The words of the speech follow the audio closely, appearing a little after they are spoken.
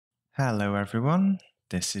Hello, everyone.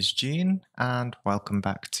 This is Gene, and welcome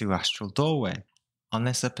back to Astral Doorway. On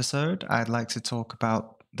this episode, I'd like to talk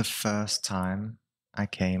about the first time I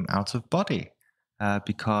came out of body,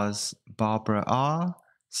 because Barbara R.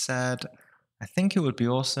 said, I think it would be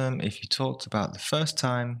awesome if you talked about the first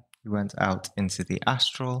time you went out into the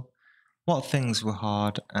astral, what things were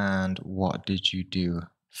hard, and what did you do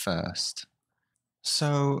first.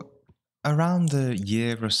 So, around the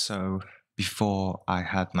year or so before I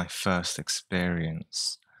had my first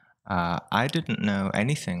experience, I didn't know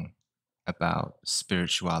anything about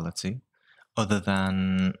spirituality other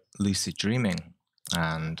than lucid dreaming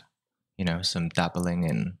and, some dabbling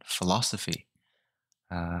in philosophy.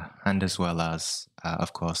 And as well as,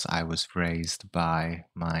 of course, I was raised by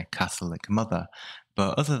my Catholic mother.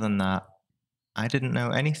 But other than that, I didn't know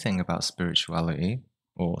anything about spirituality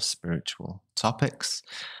or spiritual topics.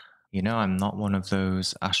 I'm not one of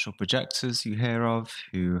those astral projectors you hear of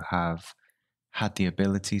who have had the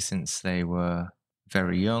ability since they were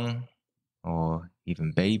very young, or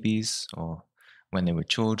even babies, or when they were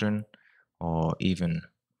children, or even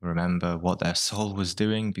remember what their soul was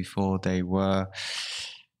doing before they were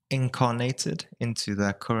incarnated into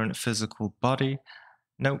their current physical body.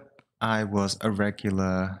 Nope, I was a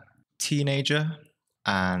regular teenager,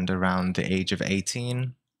 and around the age of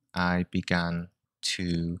 18, I began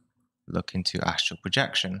to look into astral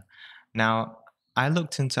projection. Now, I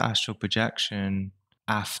looked into astral projection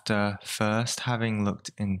after first having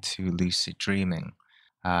looked into lucid dreaming.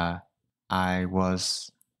 Uh, I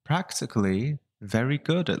was practically very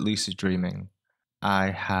good at lucid dreaming. I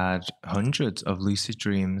had hundreds of lucid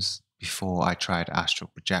dreams before I tried astral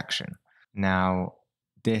projection. Now,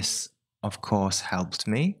 this, of course, helped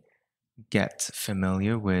me get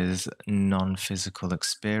familiar with non physical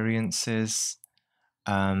experiences.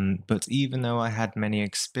 But even though I had many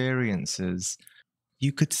experiences,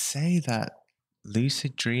 you could say that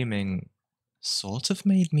lucid dreaming sort of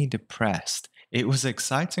made me depressed. It was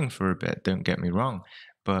exciting for a bit, don't get me wrong,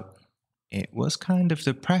 but it was kind of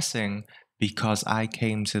depressing because I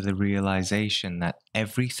came to the realization that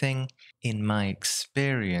everything in my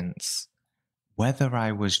experience, whether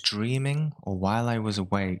I was dreaming or while I was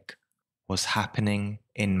awake, was happening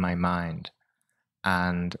in my mind.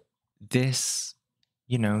 And this,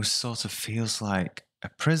 sort of feels like a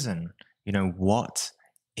prison. What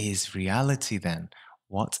is reality then?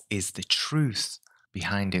 What is the truth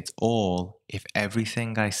behind it all if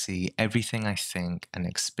everything I see, everything I think and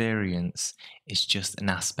experience is just an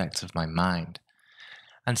aspect of my mind?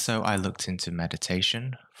 And so I looked into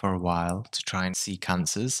meditation for a while to try and seek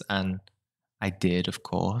answers, and I did, of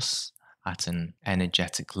course, at an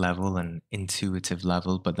energetic level and intuitive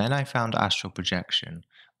level. But then I found astral projection,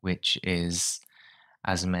 which is,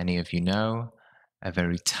 as many of you know, a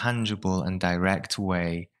very tangible and direct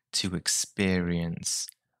way to experience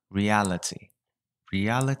reality.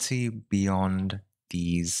 Reality beyond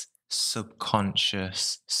these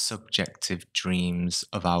subconscious, subjective dreams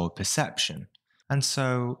of our perception. And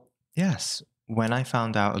so, yes, when I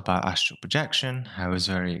found out about astral projection, I was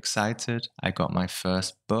very excited. I got my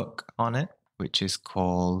first book on it, which is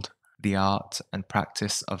called The Art and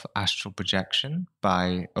Practice of Astral Projection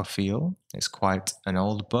by Ophiel. It's quite an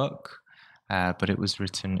old book, but it was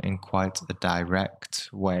written in quite a direct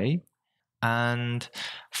way. And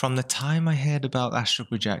from the time I heard about astral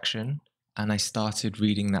projection and I started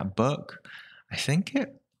reading that book, I think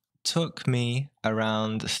it took me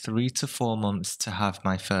around 3 to 4 months to have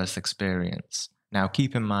my first experience. Now,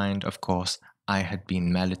 keep in mind, of course, I had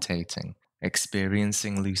been meditating,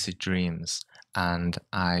 experiencing lucid dreams, and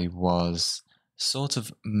I was sort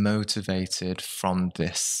of motivated from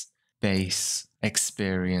this base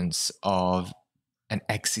experience of an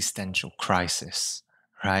existential crisis,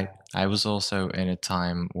 right? I was also in a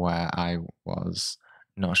time where I was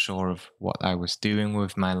not sure of what I was doing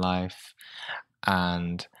with my life,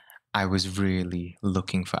 and I was really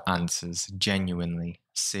looking for answers genuinely,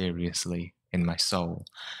 seriously in my soul.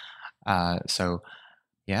 So,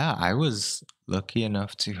 yeah, I was lucky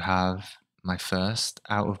enough to have my first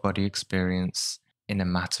out of body experience in a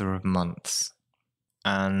matter of months.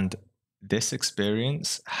 And this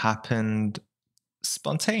experience happened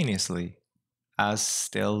spontaneously, as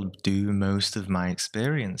still do most of my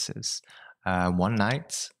experiences. One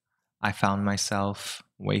night, I found myself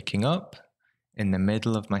waking up in the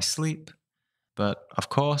middle of my sleep, but of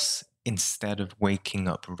course, instead of waking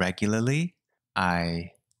up regularly,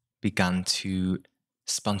 I began to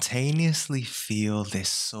spontaneously feel this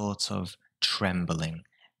sort of trembling,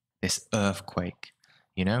 this earthquake,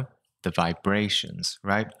 you know, the vibrations,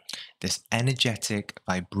 right? This energetic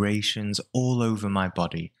vibrations all over my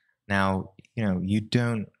body. Now, you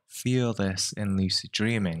don't feel this in lucid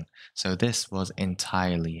dreaming. So this was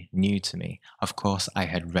entirely new to me. Of course, I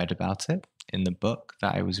had read about it in the book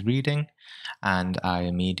that I was reading, and I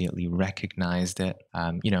immediately recognized it.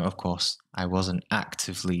 Of course, I wasn't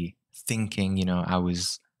actively thinking, I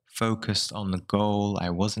was focused on the goal. I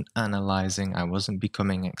wasn't analyzing, I wasn't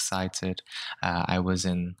becoming excited. I was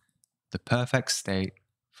in the perfect state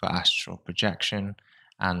for astral projection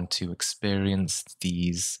and to experience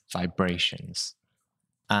these vibrations.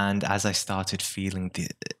 And as I started feeling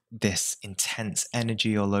this intense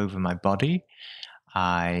energy all over my body,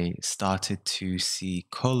 I started to see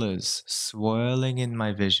colors swirling in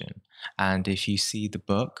my vision. And if you see the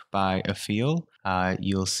book by Afiel,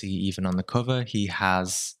 you'll see even on the cover, he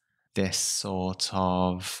has this sort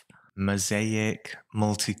of mosaic,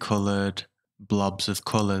 multicolored blobs of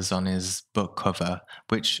colors on his book cover,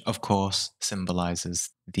 which of course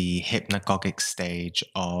symbolizes the hypnagogic stage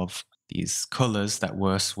of these colors that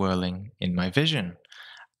were swirling in my vision.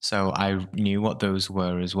 So I knew what those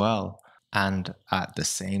were as well. And at the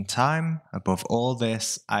same time, above all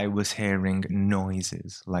this, I was hearing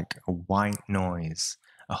noises like a white noise,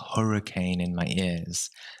 a hurricane in my ears.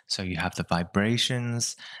 So you have the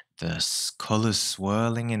vibrations, the colors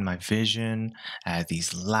swirling in my vision,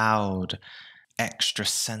 these loud, extra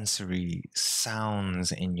sensory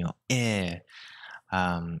sounds in your ear.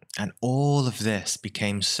 And all of this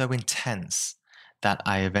became so intense that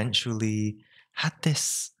I eventually had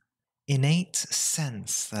this innate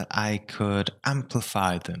sense that I could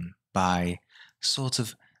amplify them by sort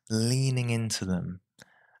of leaning into them.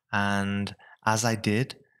 And as I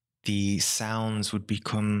did, the sounds would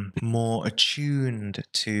become more attuned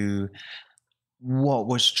to what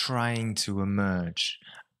was trying to emerge.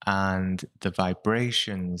 And the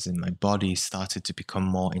vibrations in my body started to become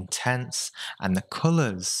more intense, and the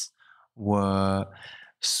colors were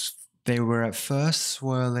they were at first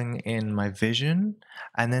swirling in my vision,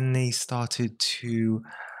 and then they started to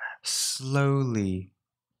slowly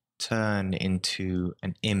turn into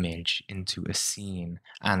an image, into a scene.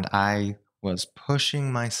 And I was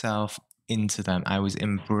pushing myself into them, I was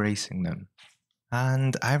embracing them.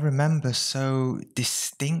 And I remember so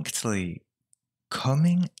distinctly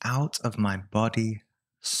coming out of my body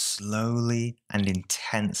slowly and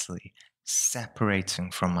intensely,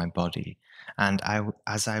 separating from my body. And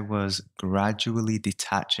as I was gradually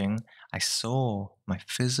detaching, I saw my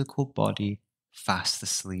physical body fast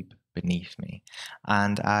asleep beneath me.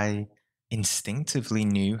 And I instinctively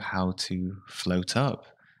knew how to float up.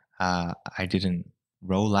 I didn't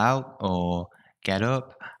roll out or get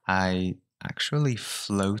up. I actually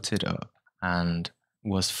floated up and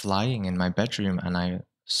was flying in my bedroom, and I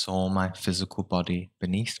saw my physical body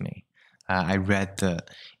beneath me. I read that,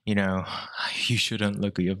 you know, you shouldn't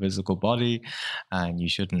look at your physical body and you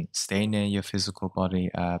shouldn't stay near your physical body.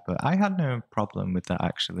 But I had no problem with that,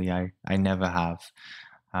 actually. I never have.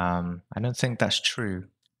 I don't think that's true.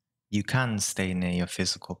 You can stay near your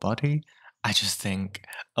physical body. I just think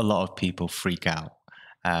a lot of people freak out.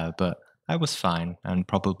 But I was fine, and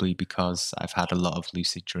probably because I've had a lot of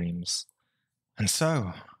lucid dreams. And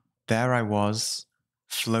so, there I was,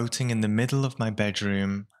 floating in the middle of my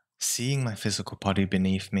bedroom, seeing my physical body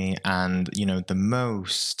beneath me, and, the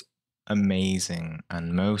most amazing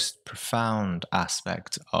and most profound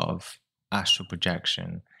aspect of astral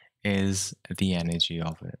projection is the energy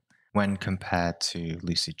of it. When compared to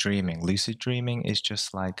lucid dreaming, lucid dreaming is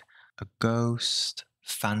just like a ghost,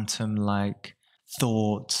 phantom like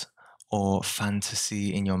thought or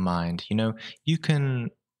fantasy in your mind. You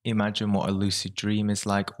can imagine what a lucid dream is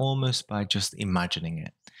like almost by just imagining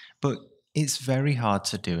it. But it's very hard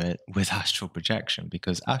to do it with astral projection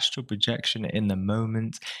because astral projection in the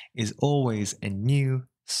moment is always a new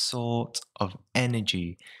sort of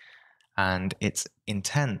energy, and it's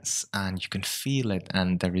intense and you can feel it,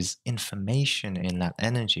 and there is information in that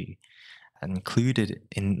energy. And included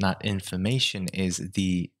in that information is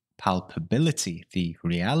the palpability, the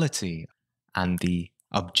reality, and the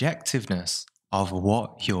objectiveness of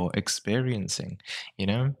what you're experiencing, you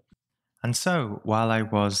know? And so while I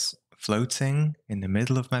was floating in the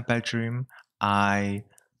middle of my bedroom, I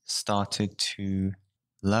started to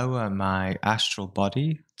lower my astral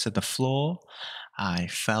body to the floor. I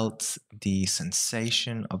felt the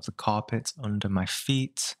sensation of the carpet under my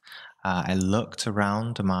feet. I looked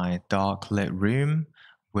around my dark lit room,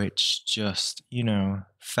 which just,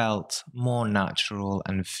 felt more natural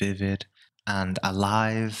and vivid and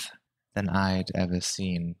alive than I'd ever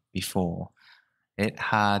seen before. It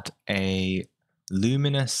had a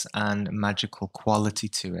luminous and magical quality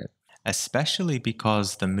to it, especially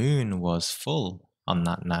because the moon was full on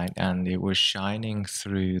that night and it was shining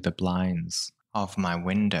through the blinds. of my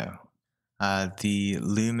window. The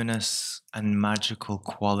luminous and magical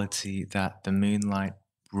quality that the moonlight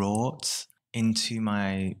brought into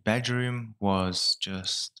my bedroom was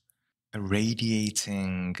just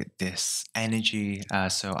irradiating this energy.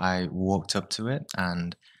 So I walked up to it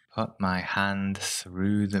and put my hand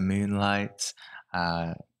through the moonlight,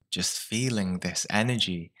 uh, just feeling this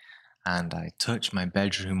energy. And I touched my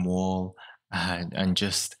bedroom wall and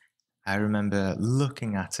just, I remember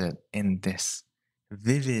looking at it in this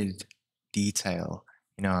vivid detail.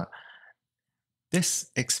 You know,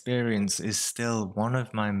 this experience is still one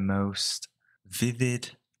of my most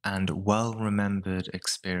vivid and well remembered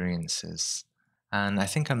experiences. And I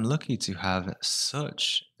think I'm lucky to have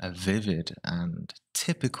such a vivid and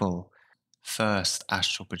typical first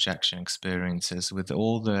astral projection experiences with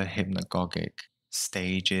all the hypnagogic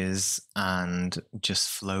stages and just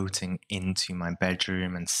floating into my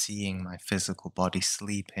bedroom and seeing my physical body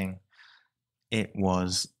sleeping. It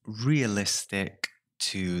was realistic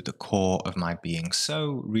to the core of my being,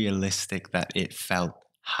 so realistic that it felt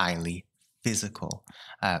highly physical,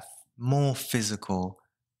 more physical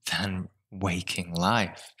than waking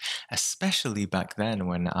life, especially back then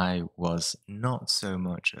when I was not so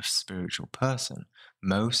much a spiritual person.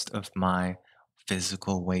 Most of my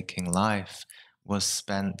physical waking life was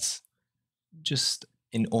spent just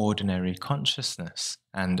in ordinary consciousness.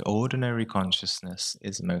 And ordinary consciousness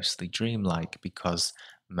is mostly dreamlike because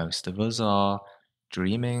most of us are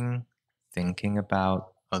dreaming, thinking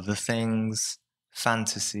about other things,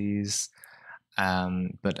 fantasies.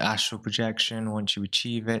 But astral projection, once you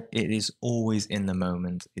achieve it, it is always in the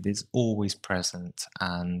moment, it is always present.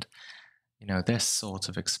 And this sort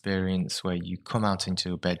of experience where you come out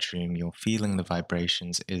into a bedroom, you're feeling the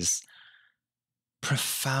vibrations, is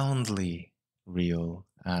profoundly real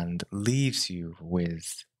and leaves you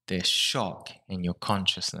with this shock in your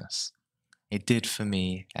consciousness. It did for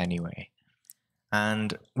me anyway.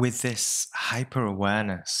 And with this hyper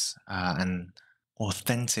awareness and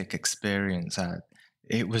authentic experience,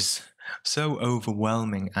 it was so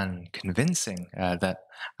overwhelming and convincing that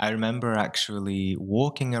I remember actually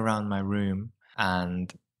walking around my room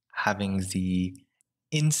and having the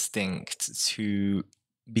instinct to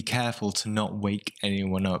be careful to not wake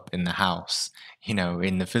anyone up in the house.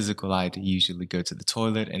 In the physical, I'd usually go to the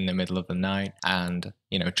toilet in the middle of the night and,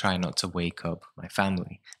 try not to wake up my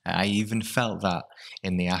family. I even felt that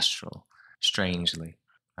in the astral, strangely.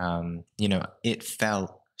 It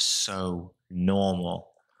felt so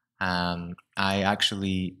normal. I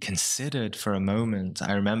actually considered for a moment,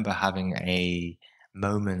 I remember having a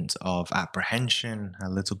moment of apprehension, a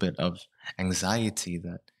little bit of anxiety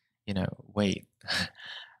that, wait,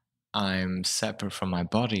 I'm separate from my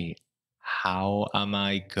body. How am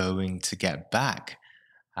I going to get back?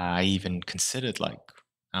 I even considered, like,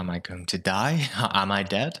 am I going to die? Am I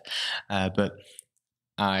dead? But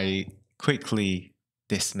I quickly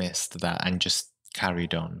dismissed that and just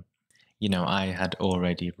carried on. I had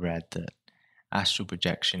already read that astral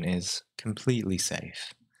projection is completely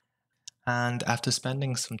safe. And after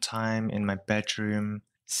spending some time in my bedroom,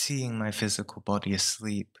 seeing my physical body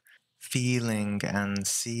asleep, feeling and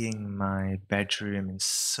seeing my bedroom in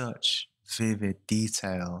such vivid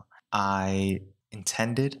detail, I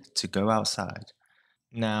intended to go outside.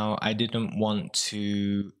 Now, I didn't want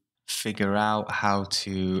to figure out how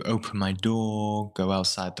to open my door, go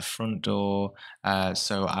outside the front door.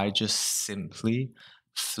 So I just simply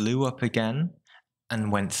flew up again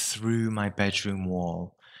and went through my bedroom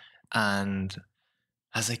wall. And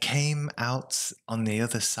as I came out on the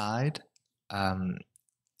other side, um,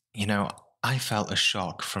 you know, I felt a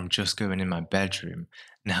shock from just going in my bedroom.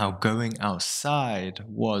 Now, going outside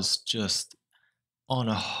was just on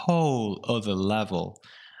a whole other level.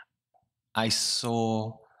 I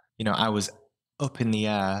saw, I was up in the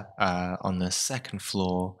air on the second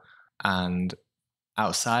floor and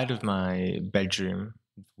outside of my bedroom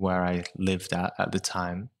where I lived at the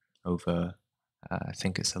time, over, I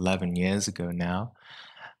think it's 11 years ago now.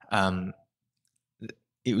 Um,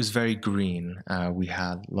 it was very green. We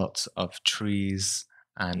had lots of trees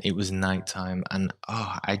and it was nighttime. And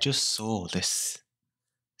I just saw this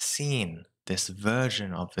scene, this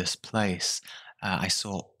version of this place. I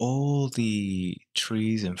saw all the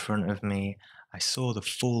trees in front of me. I saw the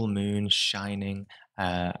full moon shining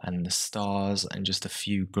and the stars and just a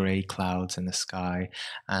few grey clouds in the sky.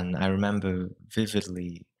 And I remember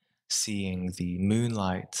vividly seeing the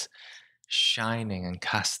moonlight shining and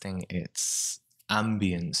casting its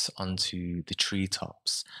ambience onto the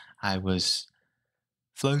treetops. I was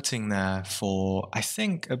floating there for, I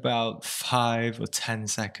think, about 5 or 10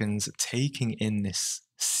 seconds, taking in this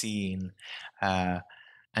scene. Uh,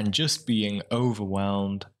 and just being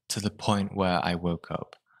overwhelmed to the point where I woke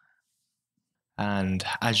up. And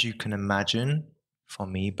as you can imagine, for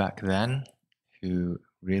me back then, who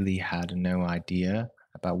really had no idea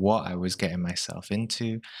about what I was getting myself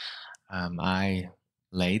into, I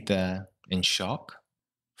laid there in shock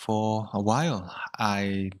for a while.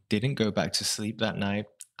 I didn't go back to sleep that night.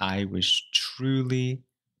 I was truly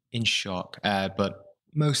in shock, but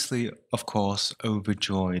mostly, of course,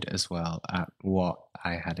 overjoyed as well at what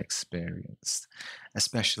I had experienced,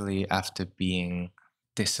 especially after being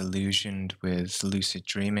disillusioned with lucid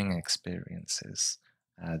dreaming experiences.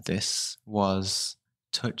 This was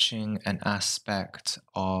touching an aspect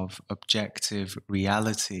of objective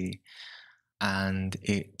reality, and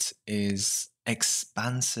it is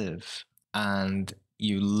expansive, and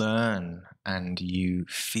you learn and you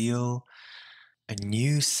feel a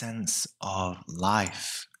new sense of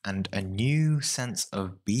life and a new sense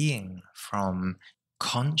of being from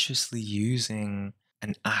consciously using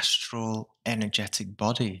an astral energetic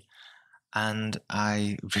body. And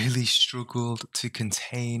I really struggled to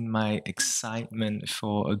contain my excitement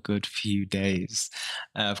for a good few days.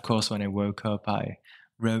 Of course, when I woke up, I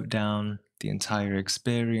wrote down the entire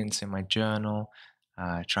experience in my journal,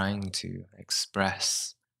 trying to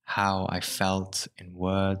express how I felt in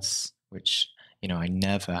words, which, I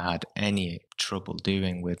never had any trouble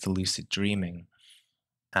doing with lucid dreaming.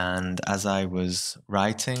 And as I was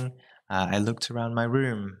writing, I looked around my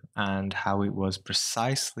room and how it was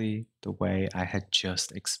precisely the way I had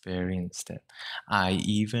just experienced it. I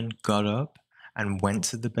even got up and went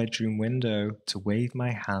to the bedroom window to wave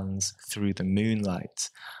my hands through the moonlight.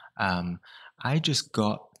 Um, I just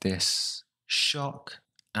got this shock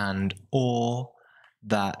and awe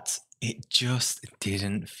that it just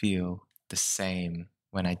didn't feel the same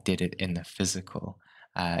when I did it in the physical.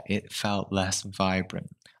 It felt less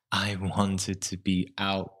vibrant. I wanted to be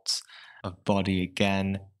out of body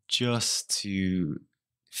again just to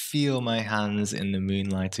feel my hands in the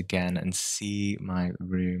moonlight again and see my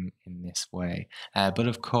room in this way. But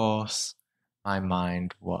of course, my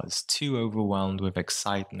mind was too overwhelmed with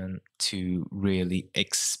excitement to really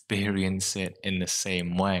experience it in the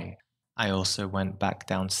same way. I also went back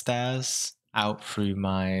downstairs, out through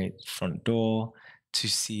my front door, to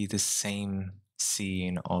see the same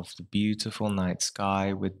scene of the beautiful night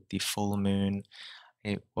sky with the full moon.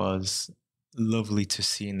 It was lovely to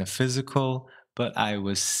see in the physical, but I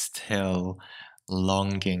was still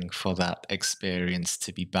longing for that experience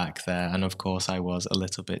to be back there. And of course, I was a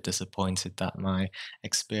little bit disappointed that my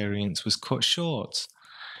experience was cut short.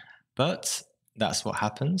 But that's what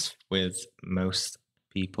happens with most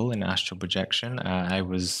people in astral projection. I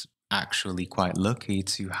was actually quite lucky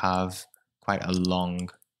to have quite a long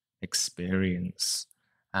experience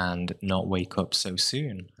and not wake up so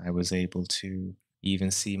soon. I was able to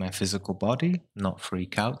even see my physical body, not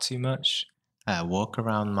freak out too much, walk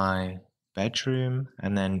around my bedroom,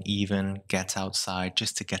 and then even get outside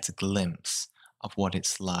just to get a glimpse of what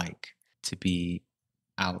it's like to be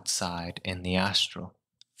outside in the astral.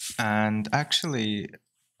 And actually,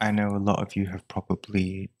 I know a lot of you have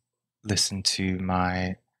probably listened to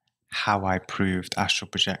my How I Proved Astral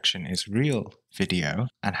Projection is Real video,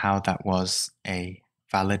 and how that was a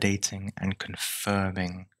validating and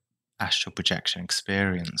confirming astral projection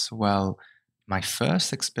experience. Well, my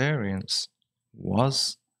first experience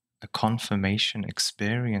was a confirmation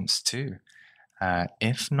experience too.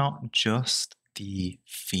 If not just the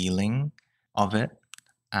feeling of it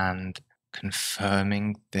and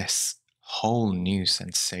confirming this whole new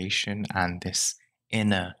sensation and this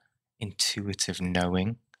inner intuitive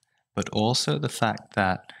knowing, but also the fact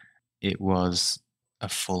that it was a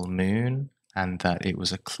full moon and that it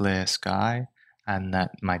was a clear sky and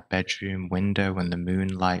that my bedroom window and the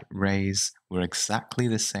moonlight rays were exactly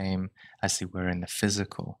the same as they were in the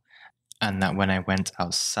physical, and that when I went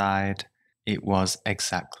outside, it was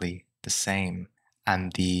exactly the same.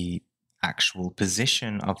 And the actual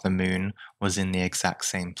position of the moon was in the exact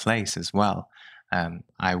same place as well.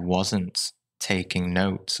 I wasn't taking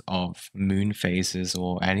note of moon phases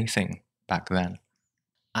or anything back then.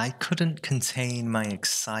 I couldn't contain my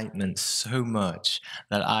excitement so much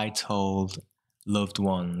that I told loved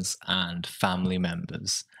ones and family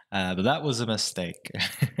members. But that was a mistake.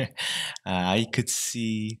 I could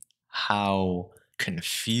see how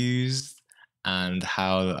confused and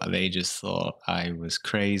how they just thought I was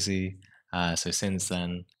crazy. So since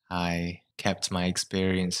then, I kept my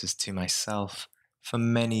experiences to myself for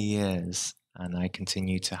many years, and I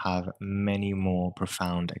continue to have many more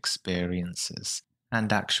profound experiences.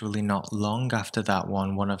 And actually, not long after that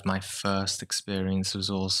one of my first experiences was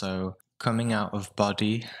also coming out of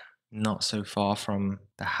body not so far from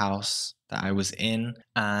the house that I was in,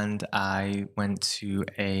 and I went to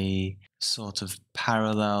a sort of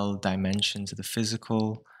parallel dimension to the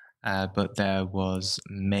physical, but there was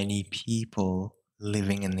many people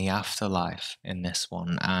living in the afterlife in this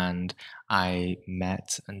one, and I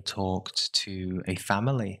met and talked to a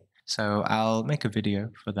family. So I'll make a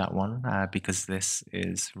video for that one because this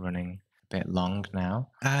is running a bit long now.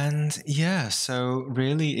 And yeah, so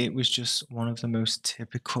really it was just one of the most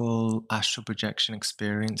typical astral projection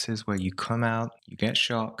experiences where you come out, you get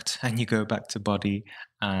shocked, and you go back to body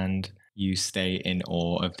and you stay in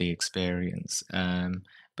awe of the experience.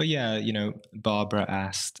 But yeah, Barbara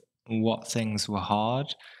asked what things were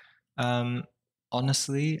hard. Um,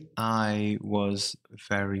 Honestly, I was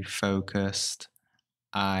very focused.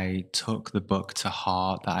 I took the book to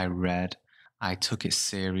heart that I read. I took it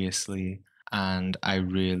seriously, and I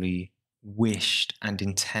really wished and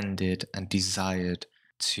intended and desired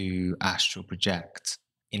to astral project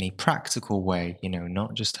in a practical way,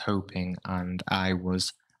 not just hoping. And I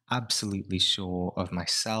was absolutely sure of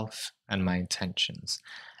myself and my intentions.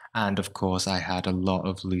 And of course, I had a lot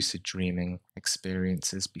of lucid dreaming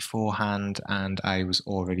experiences beforehand, and I was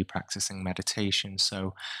already practicing meditation.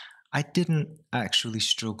 So I didn't actually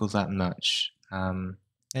struggle that much. And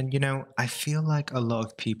I feel like a lot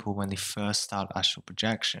of people, when they first start astral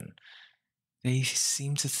projection, they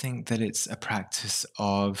seem to think that it's a practice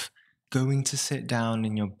of going to sit down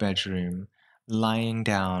in your bedroom, lying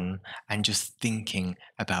down, and just thinking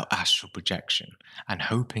about astral projection and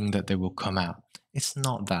hoping that they will come out. It's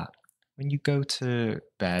not that. When you go to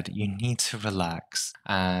bed, you need to relax.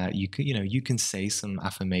 You can say some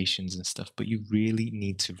affirmations and stuff, but you really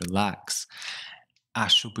need to relax.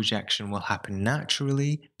 Astral projection will happen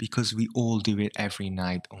naturally because we all do it every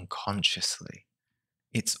night unconsciously.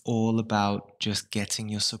 It's all about just getting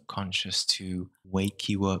your subconscious to wake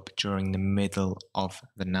you up during the middle of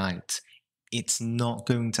the night. It's not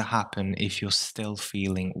going to happen if you're still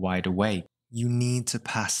feeling wide awake. You need to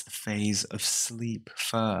pass the phase of sleep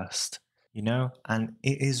first. And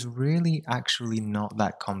it is really actually not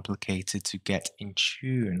that complicated to get in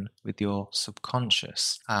tune with your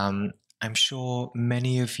subconscious. I'm sure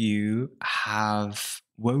many of you have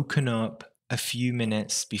woken up a few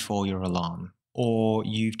minutes before your alarm, or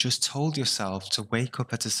you've just told yourself to wake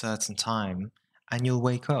up at a certain time and you'll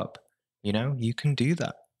wake up. You can do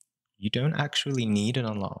that. You don't actually need an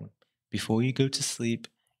alarm. Before you go to sleep,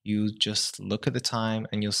 you just look at the time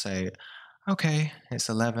and you'll say, okay, it's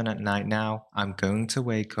 11 at night now. I'm going to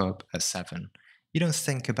wake up at 7. You don't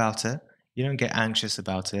think about it. You don't get anxious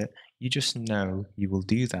about it. You just know you will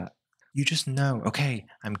do that. You just know, okay,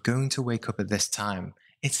 I'm going to wake up at this time.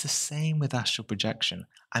 It's the same with astral projection.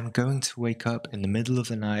 I'm going to wake up in the middle of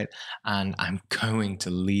the night and I'm going to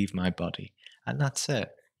leave my body. And that's it.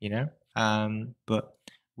 But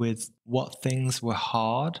with what things were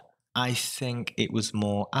hard, I think it was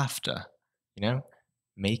more after, you know,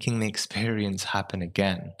 making the experience happen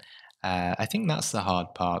again. I think that's the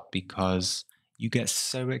hard part because you get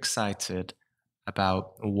so excited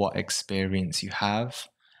about what experience you have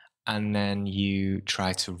and then you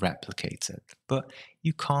try to replicate it. But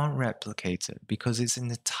you can't replicate it because it's an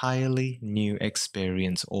entirely new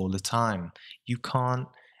experience all the time. You can't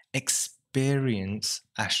experience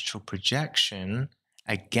astral projection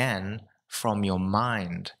again from your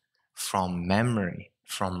mind, from memory,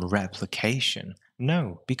 from replication.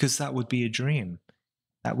 No, because that would be a dream.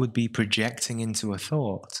 That would be projecting into a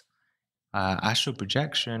thought. Astral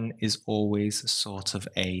projection is always sort of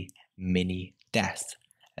a mini death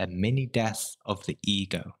of the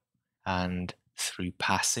ego. And through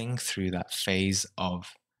passing through that phase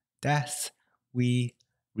of death, we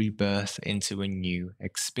rebirth into a new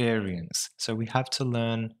experience. So we have to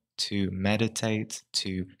learn to meditate,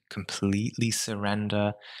 to completely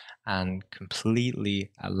surrender, and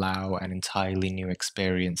completely allow an entirely new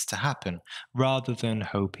experience to happen rather than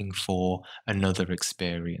hoping for another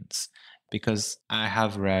experience. Because I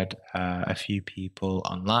have read a few people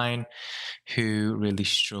online who really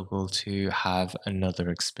struggle to have another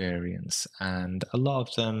experience. And a lot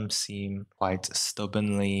of them seem quite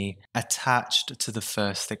stubbornly attached to the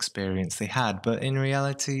first experience they had. But in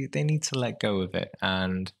reality, they need to let go of it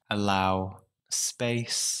and allow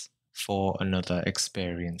space for another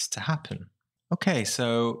experience to happen. Okay,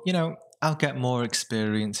 so, I'll get more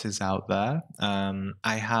experiences out there.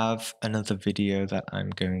 I have another video that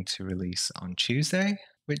I'm going to release on Tuesday,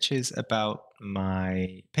 which is about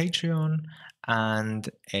my Patreon and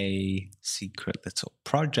a secret little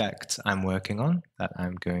project I'm working on that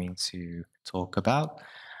I'm going to talk about.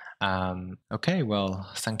 Okay, well,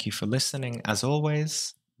 thank you for listening. As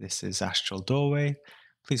always, this is Astral Doorway.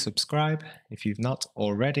 Please subscribe if you've not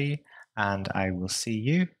already, and I will see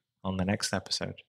you on the next episode.